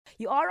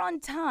You are on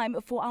time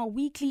for our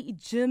weekly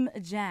gym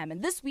jam.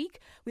 And this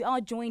week, we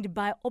are joined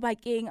by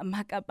Obakeng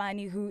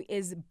Makapane, who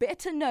is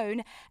better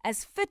known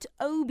as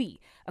FitObi,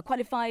 a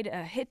qualified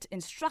HIIT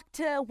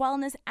instructor,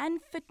 wellness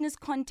and fitness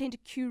content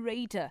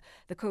curator,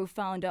 the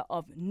co-founder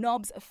of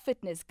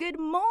Nobsfitness. Good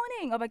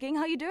morning, Obakeng.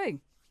 How are you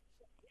doing?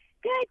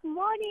 Good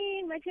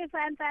morning, Metro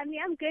Fan family.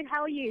 I'm good.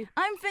 How are you?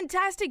 I'm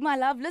fantastic, my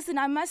love. Listen,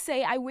 I must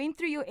say, I went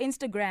through your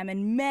Instagram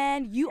and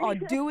man, you are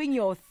doing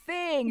your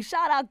thing.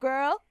 Shout out,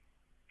 girl.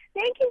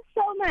 Thank you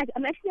so much.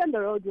 I'm actually on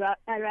the road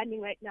running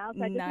right now,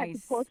 so I just had to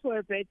pause for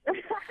a bit.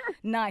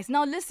 Nice.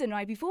 Now listen,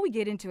 right, before we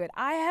get into it,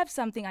 I have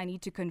something I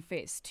need to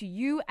confess to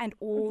you and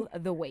all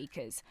the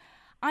wakers.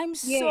 I'm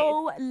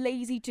so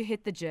lazy to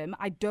hit the gym.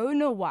 I don't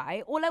know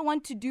why. All I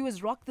want to do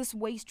is rock this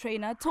waist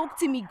trainer. Talk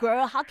to me,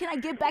 girl. How can I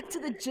get back to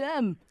the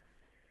gym?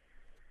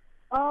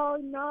 Oh,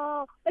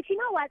 no. But you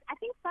know what? I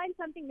think find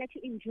something that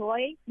you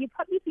enjoy. You're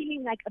probably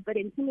feeling like a bit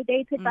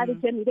intimidated by the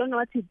gym. You don't know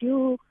what to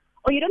do.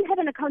 Or you don't have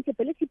an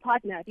accountability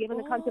partner. Do you have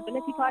an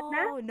accountability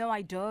partner? No,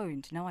 I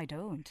don't.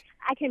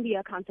 I can be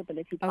your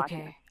accountability partner.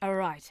 Okay. All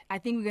right. I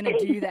think we're going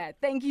to do that.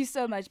 Thank you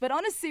so much. But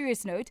on a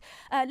serious note,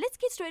 let's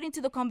get straight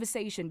into the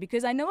conversation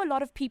because I know a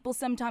lot of people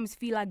sometimes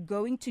feel like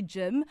going to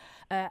gym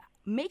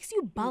makes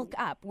you bulk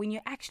up when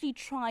you're actually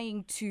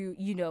trying to,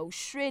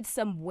 shred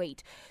some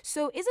weight.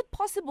 So is it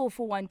possible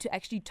for one to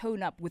actually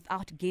tone up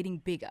without getting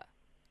bigger?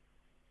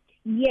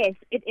 Yes,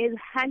 it is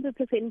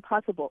 100%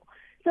 possible.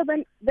 So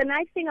the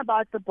nice thing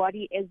about the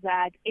body is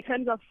that in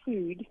terms of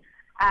food,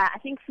 I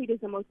think food is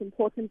the most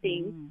important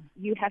thing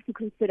you have to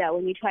consider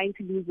when you're trying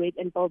to lose weight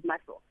and build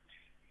muscle.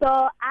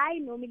 So I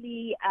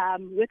normally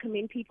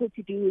recommend people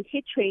to do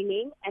HIIT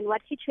training. And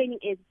what HIIT training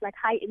is, it's like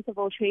high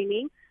interval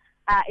training.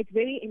 It's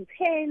very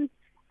intense.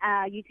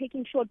 You're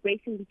taking short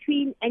breaks in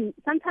between. And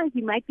sometimes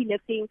you might be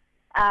lifting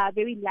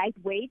very light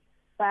weights,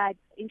 but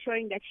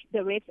ensuring that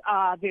the reps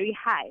are very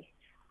high.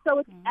 So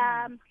with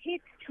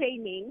HIIT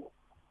training,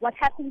 what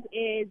happens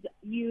is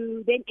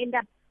you then end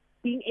up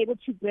being able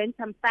to burn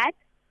some fat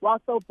while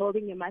still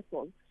building your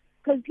muscles.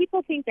 Because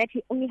people think that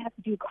you only have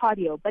to do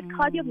cardio, but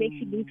cardio makes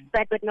you lose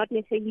fat but not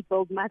necessarily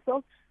build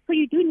muscles. So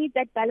you do need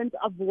that balance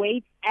of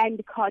weight and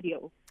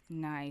cardio.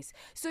 Nice.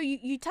 So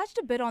you touched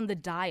a bit on the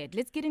diet.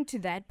 Let's get into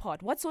that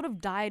part. What sort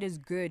of diet is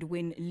good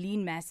when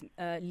lean mass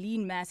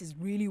is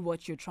really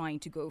what you're trying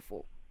to go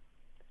for?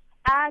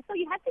 So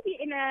you have to be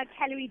in a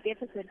calorie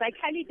deficit. By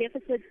calorie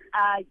deficit,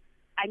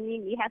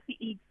 you have to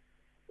eat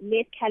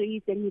less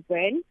calories than you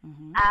burn.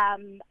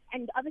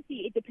 And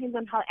obviously it depends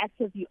on how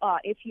active you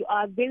are. If you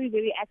are very,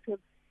 very active,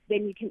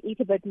 then you can eat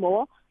a bit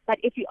more. But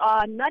if you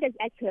are not as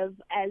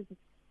active as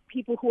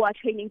people who are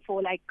training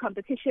for like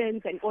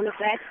competitions and all of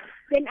that,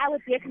 then I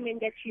would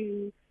recommend that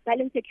you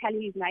balance your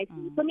calories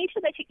nicely. So make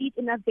sure that you eat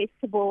enough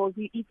vegetables,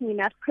 you're eating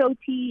enough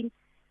protein.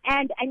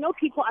 And I know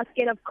people are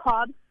scared of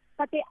carbs,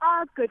 but there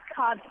are good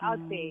carbs out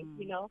there,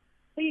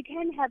 So you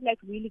can have like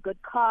really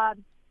good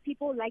carbs.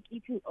 People like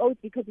eating oats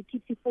because it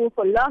keeps you full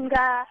for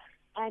longer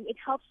and it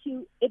helps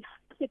your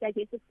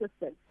digestive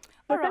system.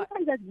 So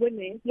sometimes as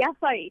women,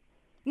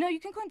 No,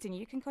 you can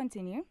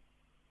continue.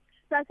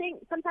 So I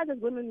think sometimes as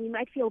women we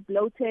might feel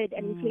bloated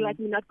and we feel like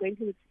we're not going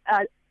to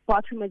the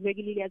bathroom as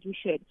regularly as we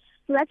should.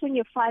 So that's when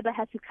your fiber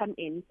has to come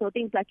in. So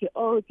things like your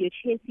oats, your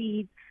chia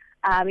seeds,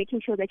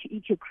 making sure that you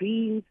eat your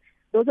greens.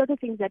 Those are the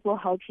things that will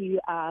help you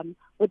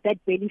with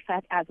that belly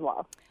fat as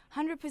well.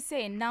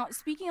 100%. Now,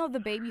 speaking of the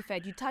baby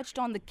fat, you touched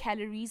on the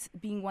calories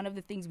being one of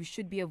the things we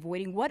should be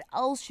avoiding. What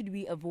else should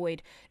we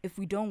avoid if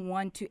we don't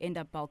want to end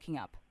up bulking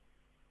up?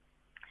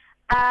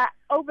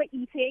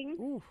 Overeating.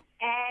 Ooh.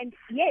 And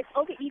yes,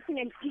 overeating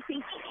and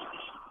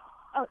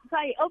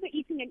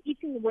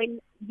eating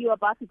when you're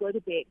about to go to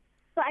bed.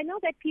 So I know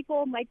that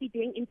people might be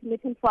doing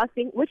intermittent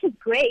fasting, which is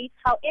great.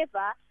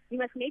 However, you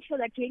must make sure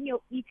that during your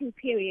eating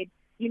period,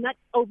 you're not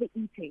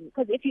overeating.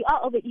 Because if you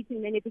are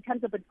overeating, then it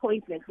becomes a bit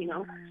pointless,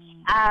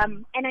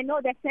 And I know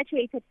that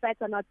saturated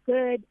fats are not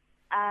good.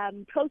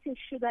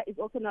 Processed sugar is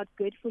also not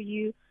good for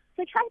you.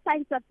 So try to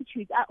find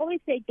substitutes. I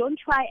always say don't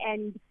try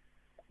and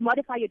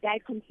modify your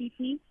diet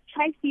completely.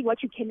 Try to see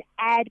what you can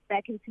add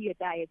back into your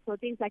diet. So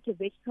things like your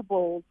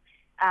vegetables,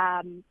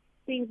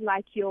 things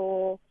like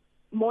your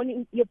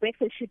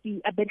breakfast should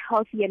be a bit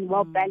healthy and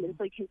well balanced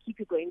so it can keep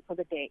you going for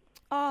the day.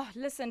 Oh,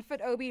 listen,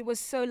 FitObi, it was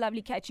so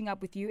lovely catching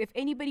up with you. If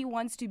anybody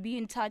wants to be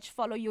in touch,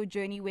 follow your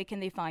journey, where can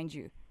they find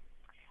you?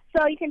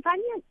 So you can find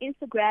me on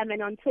Instagram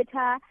and on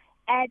Twitter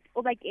at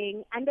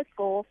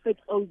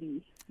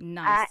Obakeng_FitObi.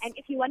 Nice. And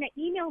if you want to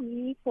email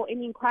me for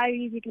any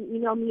inquiries, you can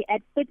email me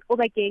at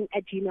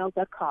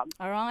fitobakeng@gmail.com.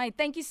 All right.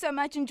 Thank you so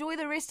much. Enjoy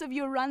the rest of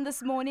your run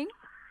this morning.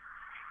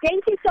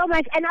 Thank you so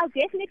much. And I'll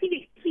definitely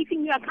be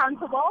keeping you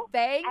accountable.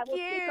 Thank you. I will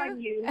pick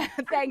on you.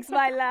 Thanks,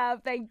 my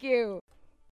love. Thank you.